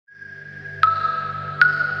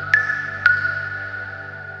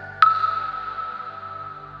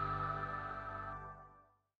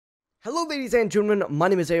Hello ladies and gentlemen, my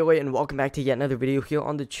name is AOA and welcome back to yet another video here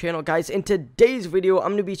on the channel. Guys, in today's video, I'm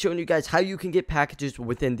going to be showing you guys how you can get packages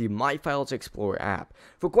within the My Files Explorer app.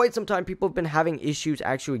 For quite some time, people have been having issues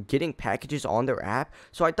actually getting packages on their app,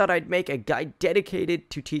 so I thought I'd make a guide dedicated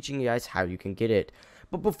to teaching you guys how you can get it.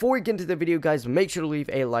 But before we get into the video, guys, make sure to leave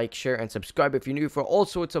a like, share, and subscribe if you're new for all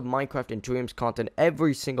sorts of Minecraft and Dreams content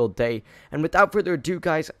every single day. And without further ado,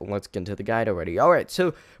 guys, let's get into the guide already. Alright,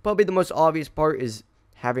 so probably the most obvious part is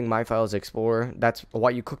having My Files Explorer. That's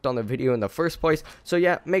why you clicked on the video in the first place. So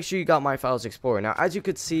yeah, make sure you got My Files Explorer. Now, as you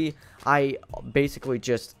could see, I basically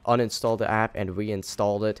just uninstalled the app and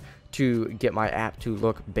reinstalled it to get my app to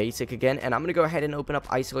look basic again. And I'm going to go ahead and open up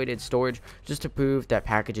isolated storage just to prove that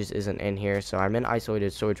packages isn't in here. So I'm in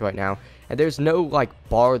isolated storage right now, and there's no like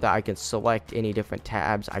bar that I can select any different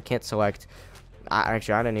tabs. I can't select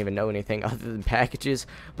actually, I don't even know anything other than packages.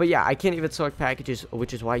 But yeah, I can't even select packages,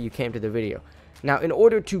 which is why you came to the video. Now, in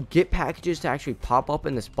order to get packages to actually pop up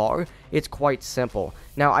in this bar, it's quite simple.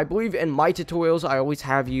 Now, I believe in my tutorials, I always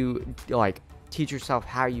have you, like, teach yourself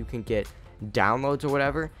how you can get downloads or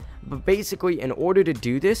whatever. But basically, in order to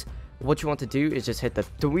do this, what you want to do is just hit the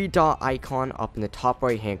three-dot icon up in the top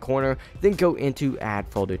right-hand corner, then go into Add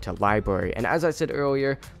Folder to Library. And as I said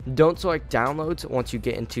earlier, don't select Downloads once you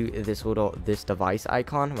get into this device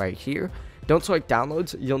icon right here. Don't select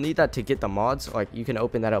downloads. You'll need that to get the mods. Like, you can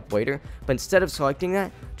open that up later, but instead of selecting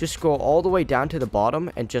that, just scroll all the way down to the bottom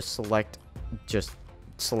and just select the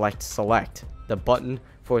button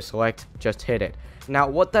for select. Just hit it. Now,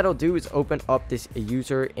 what that'll do is open up this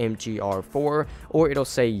user mgr4, or it'll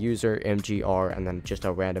say user mgr and then just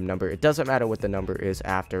a random number. It doesn't matter what the number is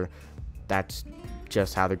after. That's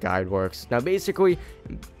just how the guide works. Now, basically,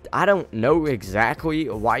 I don't know exactly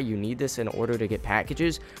why you need this in order to get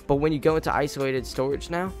packages, but when you go into isolated storage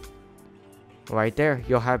now, right there,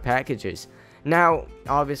 you'll have packages. Now,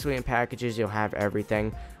 obviously in packages, you'll have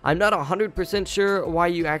everything. I'm not 100% sure why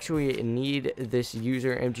you actually need this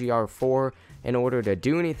user mgr4 in order to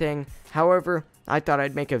do anything. However, I thought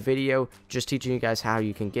I'd make a video just teaching you guys how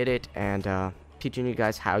you can get it and teaching you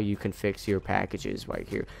guys how you can fix your packages right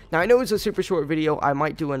here. Now, I know it's a super short video. I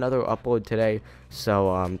might do another upload today,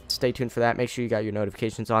 so stay tuned for that. Make sure you got your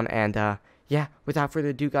notifications on, and yeah, without further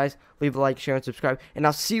ado, guys, leave a like, share, and subscribe, and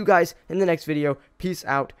I'll see you guys in the next video. Peace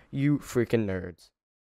out, you freaking nerds.